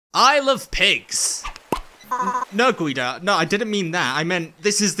Isle of Pigs. No, Guido. No, I didn't mean that. I meant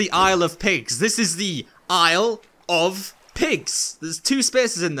this is the Isle of Pigs. This is the Isle of Pigs. There's 2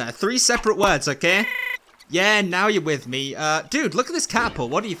 spaces in there. 3 separate words, okay? Yeah, now you're with me. Dude, look at this catapult.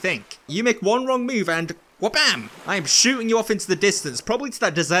 What do you think? You make one wrong move and wha-bam! I am shooting you off into the distance. Probably to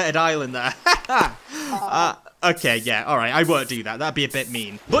that deserted island there. Okay, yeah, alright, I won't do that. That'd be a bit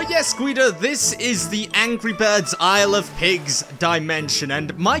mean. But yes, Guido, this is the Angry Birds Isle of Pigs dimension,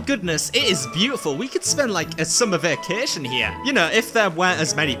 and my goodness, it is beautiful. We could spend, like, a summer vacation here. You know, if there weren't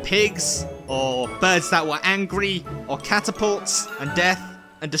as many pigs, or birds that were angry, or catapults, and death,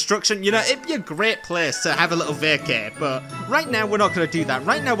 and destruction, you know, it'd be a great place to have a little vacay, but right now we're not going to do that.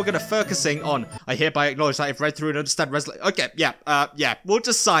 Right now we're going to focusing on, I hereby acknowledge that I've read through and understand okay, yeah, we'll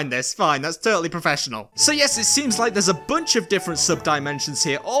just sign this, fine, that's totally professional. So yes, it seems like there's a bunch of different sub-dimensions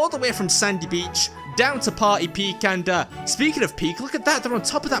here, all the way from Sandy Beach, down to Party Peak, and speaking of peak, look at that, they're on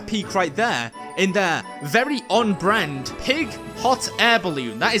top of that peak right there, in their very on-brand pig hot air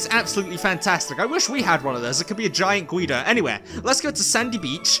balloon. That is absolutely fantastic. I wish we had one of those. It could be a giant Guido. Anyway, let's go to Sandy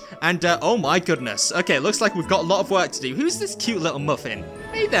Beach, and oh my goodness. Okay, looks like we've got a lot of work to do. Who's this cute little muffin?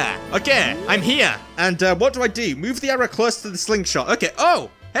 Hey there. Okay, I'm here, and what do? Move the arrow close to the slingshot. Okay,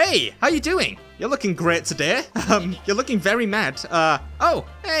 oh, hey, how you doing? You're looking great today. You're looking very mad. Oh,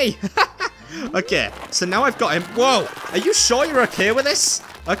 hey. Okay, so now I've got him. Whoa, are you sure you're okay with this?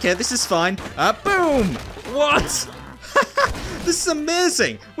 Okay, this is fine. Boom! What? This is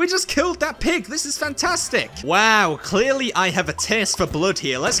amazing. We just killed that pig. This is fantastic. Wow, clearly I have a taste for blood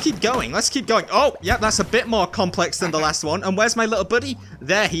here. Let's keep going. Let's keep going. Oh, yeah, that's a bit more complex than the last one. And where's my little buddy?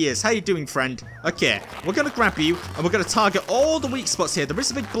 There he is. How you doing, friend? Okay, we're going to grab you, and we're going to target all the weak spots here. There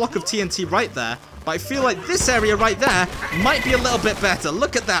is a big block of TNT right there, but I feel like this area right there might be a little bit better.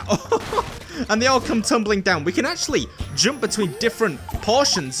 Look at that. And they all come tumbling down. We can actually jump between different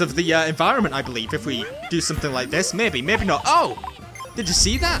portions of the environment, I believe, if we do something like this. Maybe, maybe not. Oh, did you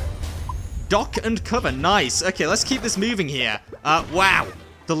see that? Dock and cover. Nice. Okay, let's keep this moving here. Wow.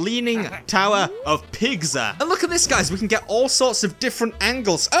 The Leaning Tower of Pigs. And look at this, guys. We can get all sorts of different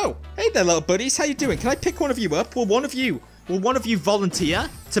angles. Oh, hey there, little buddies. How you doing? Can I pick one of you up? Will one of you volunteer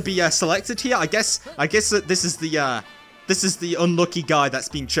to be selected here? I guess that this is the unlucky guy that's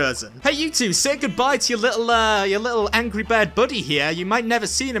been chosen. Hey, you two, say goodbye to your little angry bird buddy here. You might never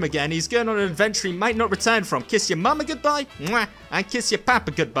see him again. He's going on an adventure he might not return from. Kiss your mama goodbye, mwah, and kiss your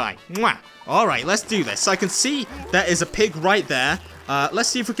papa goodbye, mwah. All right, let's do this. I can see there is a pig right there. Let's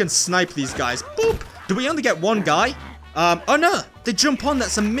see if we can snipe these guys. Boop. Do we only get one guy? Oh no, they jump on.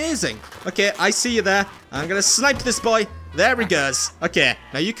 That's amazing. Okay, I see you there. I'm gonna snipe this boy. There he goes. Okay,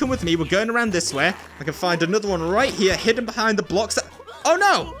 now you come with me. We're going around this way. I can find another one right here, hidden behind the blocks. Oh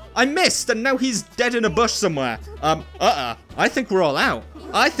no! I missed, and now he's dead in a bush somewhere. I think we're all out.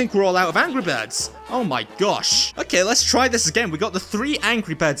 I think we're all out of Angry Birds. Oh my gosh. Okay, let's try this again. We got the 3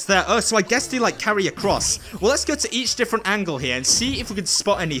 Angry Birds there. Oh, so I guess they like carry across. Well, let's go to each different angle here and see if we can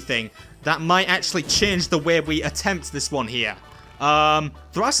spot anything that might actually change the way we attempt this one here.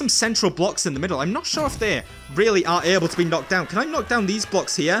 There are some central blocks in the middle. I'm not sure if they really are able to be knocked down. Can I knock down these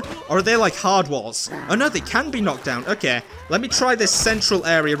blocks here? Or are they like hard walls? Oh no, they can be knocked down. Okay, let me try this central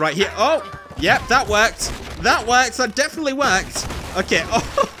area right here. Oh, yep, that worked. That worked. That definitely worked. Okay.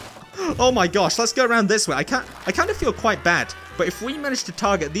 Oh my gosh, let's go around this way. I kind of feel quite bad. But if we manage to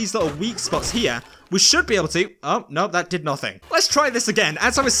target these little weak spots here, we should be able to. Oh, no, that did nothing. Let's try this again.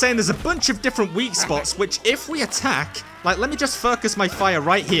 As I was saying, there's a bunch of different weak spots, which if we attack, like, let me just focus my fire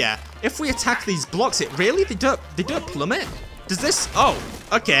right here. If we attack these blocks, they don't plummet? Does this? Oh,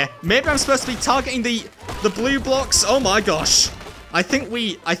 okay. Maybe I'm supposed to be targeting the blue blocks. Oh my gosh. I think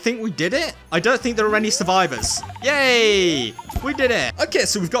we did it. I don't think there are any survivors. Yay! We did it. Okay,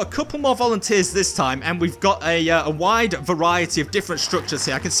 so we've got a couple more volunteers this time, and we've got a wide variety of different structures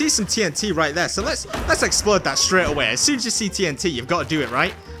here. I can see some TNT right there, so let's explode that straight away. As soon as you see TNT, you've got to do it,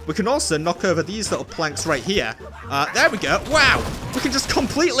 right? We can also knock over these little planks right here. There we go. Wow! We can just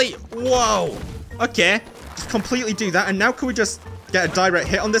completely... Whoa! Okay, just completely do that, and now can we just get a direct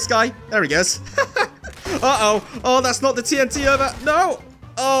hit on this guy? There he goes. Uh-oh. Oh, that's not the TNT over. No!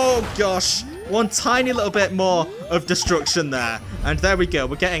 Oh, gosh. One tiny little bit more of destruction there. And there we go.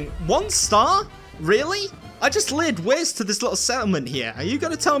 We're getting 1 star? Really? I just laid waste to this little settlement here. Are you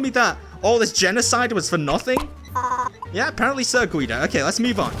going to tell me that all this genocide was for nothing? Yeah, apparently so, Guido. Okay, let's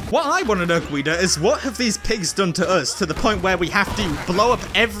move on. What I want to know, Guido, is what have these pigs done to us to the point where we have to blow up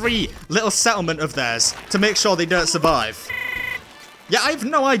every little settlement of theirs to make sure they don't survive? Yeah, I have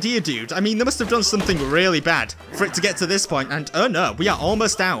no idea, dude. I mean, they must have done something really bad for it to get to this point. And, oh no, we are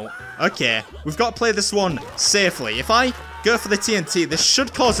almost out. Okay, we've got to play this one safely. If I go for the TNT. This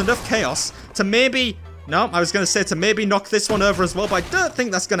should cause enough chaos to maybe... No, I was going to say to maybe knock this one over as well, but I don't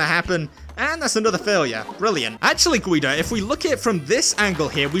think that's going to happen. And that's another failure. Brilliant. Actually, Guido, if we look at it from this angle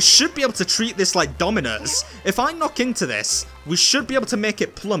here, we should be able to treat this like dominoes. If I knock into this, we should be able to make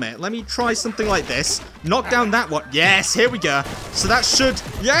it plummet. Let me try something like this. Knock down that one. Yes, here we go. So that should...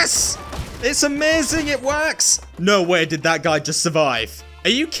 Yes! It's amazing. It works. No way did that guy just survive. Are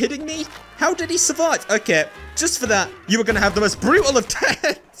you kidding me? How did he survive? Okay, just for that, you were going to have the most brutal of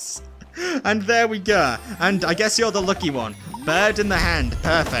deaths. And there we go. And I guess you're the lucky one. Bird in the hand.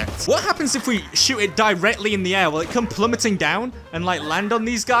 Perfect. What happens if we shoot it directly in the air? Will it come plummeting down and, like, land on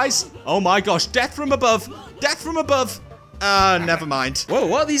these guys? Oh my gosh. Death from above. Death from above. Never mind. Whoa,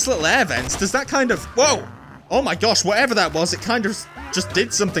 what are these little air vents? Does that kind of... Whoa. Oh my gosh, whatever that was, it kind of just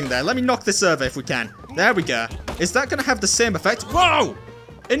did something there. Let me knock this over if we can. There we go. Is that going to have the same effect? Whoa!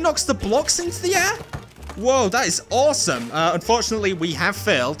 It knocks the blocks into the air? Whoa, that is awesome. Unfortunately, we have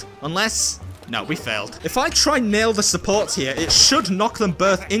failed. Unless... No, we failed. If I try nail the supports here, it should knock them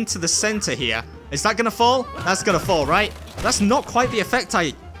both into the center here. Is that going to fall? That's going to fall, right? That's not quite the effect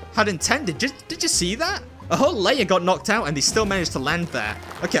I had intended. Did you see that? A whole layer got knocked out and they still managed to land there.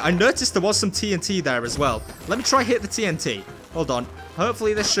 Okay, I noticed there was some TNT there as well. Let me try hit the TNT. Hold on.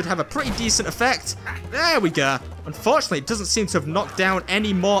 Hopefully this should have a pretty decent effect. There we go. Unfortunately, it doesn't seem to have knocked down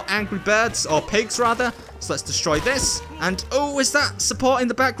any more angry birds, or pigs rather. So let's destroy this. And, oh, is that support in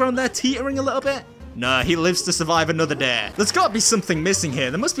the background there teetering a little bit? No, he lives to survive another day. There's got to be something missing here.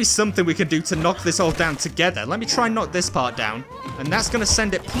 There must be something we can do to knock this all down together. Let me try and knock this part down. And that's going to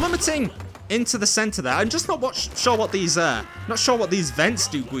send it plummeting into the center there. I'm just not sure what these vents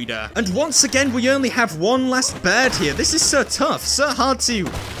do, Guido. And once again, we only have one last bird here. This is so tough, so hard to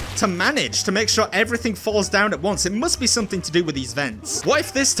manage, to make sure everything falls down at once. It must be something to do with these vents. What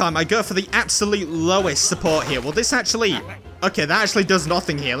if this time I go for the absolute lowest support here? Will this actually... Okay, that actually does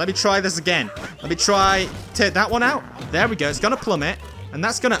nothing here. Let me try this again. Let me try... Take that one out. There we go. It's gonna plummet. And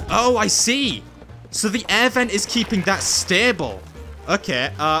that's gonna... Oh, I see. So the air vent is keeping that stable.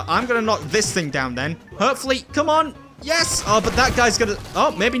 Okay, I'm gonna knock this thing down then. Hopefully, come on. Yes! Oh, but that guy's gonna...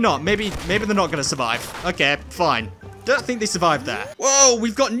 Oh, maybe not. Maybe they're not gonna survive. Okay, fine. Don't think they survived there. Whoa,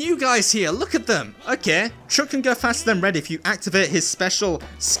 we've got new guys here. Look at them. Okay, Chuck can go faster than Red if you activate his special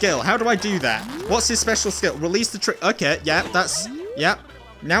skill. How do I do that? What's his special skill? Release the trick. Okay, yeah, that's... Yeah.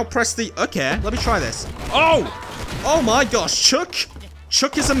 Now press the... Okay, let me try this. Oh! Oh my gosh, Chuck.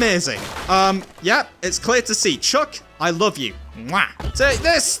 Chuck is amazing. Yeah, it's clear to see. Chuck, I love you. Mwah. Take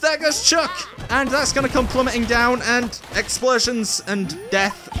this. There goes Chuck. And that's going to come plummeting down and explosions and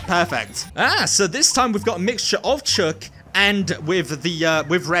death. Perfect. So this time we've got a mixture of Chuck and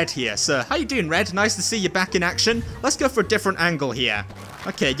with Red here. So how you doing, Red? Nice to see you back in action. Let's go for a different angle here.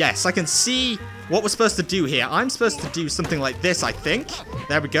 Okay, yes, I can see what we're supposed to do here. I'm supposed to do something like this, I think.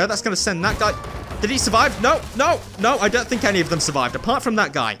 There we go. That's going to send that guy... Did he survive? No, no, no. I don't think any of them survived, apart from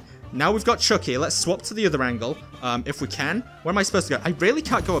that guy. Now we've got Chuck here. Let's swap to the other angle, if we can. Where am I supposed to go? I really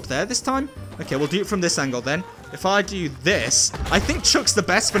can't go up there this time. Okay, we'll do it from this angle then. If I do this, I think Chuck's the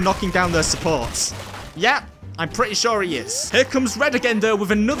best for knocking down those supports. Yeah, I'm pretty sure he is. Here comes Red again, though,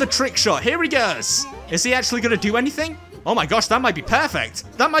 with another trick shot. Here he goes. Is he actually going to do anything? Oh my gosh, that might be perfect.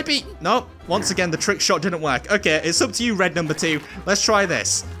 That might be... No, once again, the trick shot didn't work. Okay, it's up to you, Red number 2. Let's try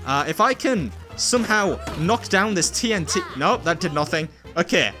this. If I can somehow knock down this TNT... Nope, that did nothing.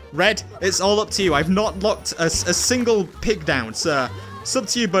 Okay, Red, it's all up to you. I've not locked a single pig down, so it's up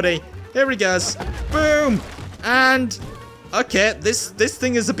to you, buddy. Here he goes. Boom! And... Okay, this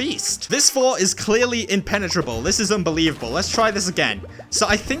thing is a beast. This fort is clearly impenetrable. This is unbelievable. Let's try this again. So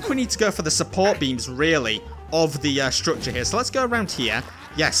I think we need to go for the support beams, really, of the structure here. So let's go around here.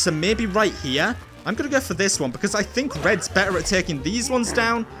 Yes, so maybe right here. I'm going to go for this one because I think Red's better at taking these ones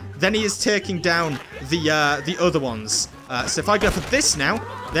down than he is taking down the other ones. So if I go for this now,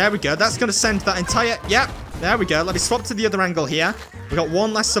 there we go. That's going to send that entire... Yep, there we go. Let me swap to the other angle here. We got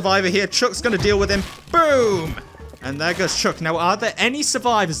one last survivor here. Chuck's going to deal with him. Boom! And there goes Chuck. Now, are there any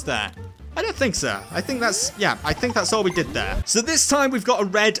survivors there? I don't think so. I think that's... Yeah, I think that's all we did there. So this time we've got a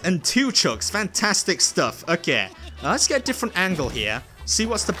Red and 2 Chucks. Fantastic stuff. Okay, now let's get a different angle here. See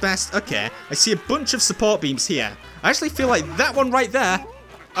what's the best. Okay, I see a bunch of support beams here. I actually feel like that one right there...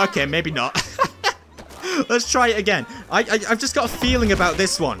 Okay, maybe not. Let's try it again. I've just got a feeling about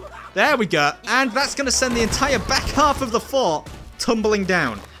this one. There we go. And that's going to send the entire back half of the fort tumbling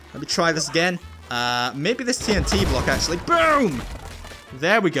down. Let me try this again. Maybe this TNT block, actually. Boom!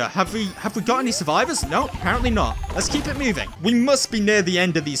 There we go. Have we got any survivors? No, apparently not. Let's keep it moving. We must be near the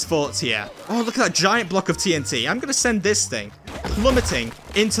end of these forts here. Oh, look at that giant block of TNT. I'm going to send this thing plummeting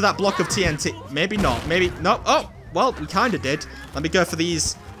into that block of TNT. Maybe not. Maybe... No. Oh! well, we kind of did. Let me go for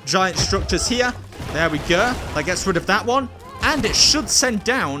these giant structures here. There we go. That gets rid of that one. And it should send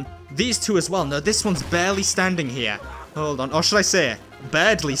down these two as well. No, this one's barely standing here. Hold on. Or should I say,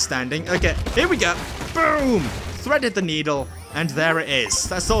 barely standing? Okay, here we go. Boom! Threaded the needle. And there it is.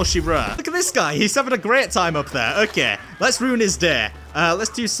 That's all she wrote. Look at this guy. He's having a great time up there. Okay, let's ruin his day. Let's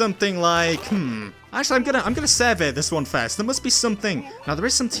do something like, Actually, I'm gonna survey this one first. There must be something. Now, there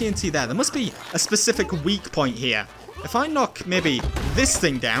is some TNT there. There must be a specific weak point here. If I knock maybe this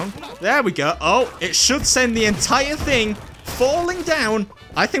thing down. There we go. Oh, it should send the entire thing falling down.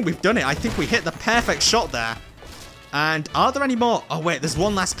 I think we've done it. I think we hit the perfect shot there. And are there any more? Oh, wait, there's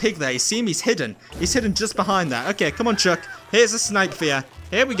one last pig there. You see him? He's hidden. He's hidden just behind that. Okay, come on, Chuck. Here's a snipe for you.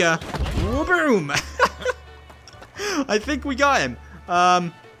 Here we go. Boom. I think we got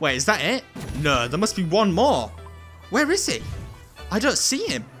him. Wait, is that it? No, there must be one more. Where is he? I don't see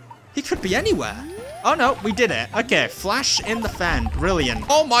him. He could be anywhere. Oh, no, we did it. Okay, flash in the fan. Brilliant.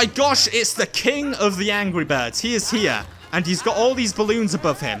 Oh, my gosh, it's the king of the Angry Birds. He is here, and he's got all these balloons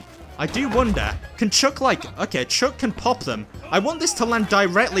above him. I do wonder, can Chuck okay, Chuck can pop them. I want this to land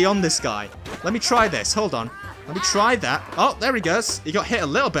directly on this guy. Let me try this, hold on. Let me try that. Oh, there he goes. He got hit a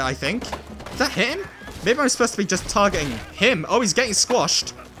little bit, I think. Did that hit him? Maybe I'm supposed to be just targeting him. Oh, he's getting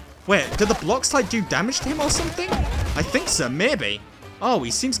squashed. Wait, did the blocks do damage to him or something? I think so, maybe. Oh,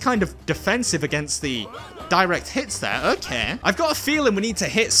 he seems kind of defensive against the direct hits there. Okay. I've got a feeling we need to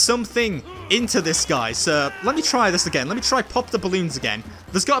hit something into this guy. So let me try this again. Let me try pop the balloons again.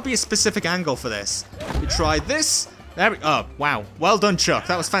 There's got to be a specific angle for this. Let me try this. There we go. Oh, wow. Well done, Chuck.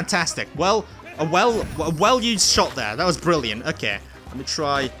 That was fantastic. A well-used shot there. That was brilliant. Okay. Let me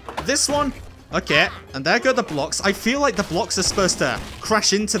try this one. Okay. And there go the blocks. I feel like the blocks are supposed to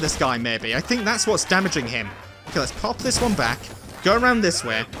crash into this guy, maybe. I think that's what's damaging him. Okay, let's pop this one back. Go around this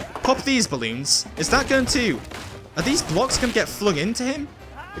way. Pop these balloons. Is that going to... Are these blocks going to get flung into him?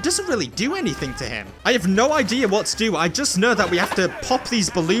 It doesn't really do anything to him. I have no idea what to do. I just know that we have to pop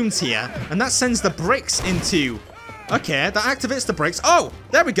these balloons here. And that sends the bricks into... Okay, that activates the bricks. Oh,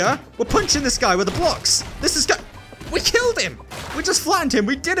 there we go. We're punching this guy with the blocks. This is... We killed him. We just flattened him.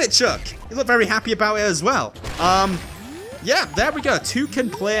 We did it, Chuck. You look very happy about it as well. Yeah, there we go. Two can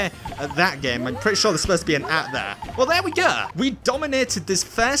play that game. I'm pretty sure there's supposed to be an @ there. Well, there we go. We dominated this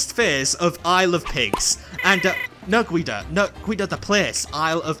first phase of Isle of Pigs. And, no, Guido, the place,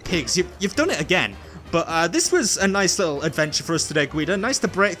 Isle of Pigs. You've done it again. But this was a nice little adventure for us today, Guido. Nice to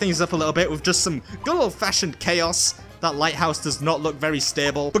break things up a little bit with just some good old-fashioned chaos. That lighthouse does not look very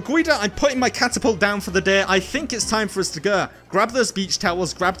stable. But Guido, I'm putting my catapult down for the day. I think it's time for us to go. Grab those beach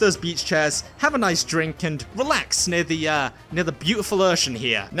towels, grab those beach chairs, have a nice drink, and relax near the beautiful ocean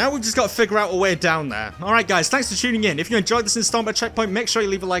here. Now we've just got to figure out a way down there. Alright guys, thanks for tuning in. If you enjoyed this installment Checkpoint, make sure you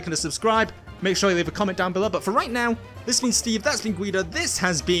leave a like and a subscribe. Make sure you leave a comment down below. But for right now, this has been Steve, that's been Guido, this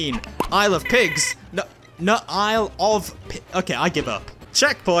has been Isle of Pigs. No, Isle of Okay, I give up.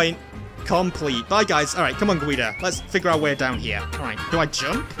 Checkpoint complete. Bye, guys. All right, come on, Guido. Let's figure our way down here. All right, do I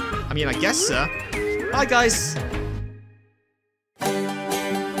jump? I mean, I guess so. Bye, guys.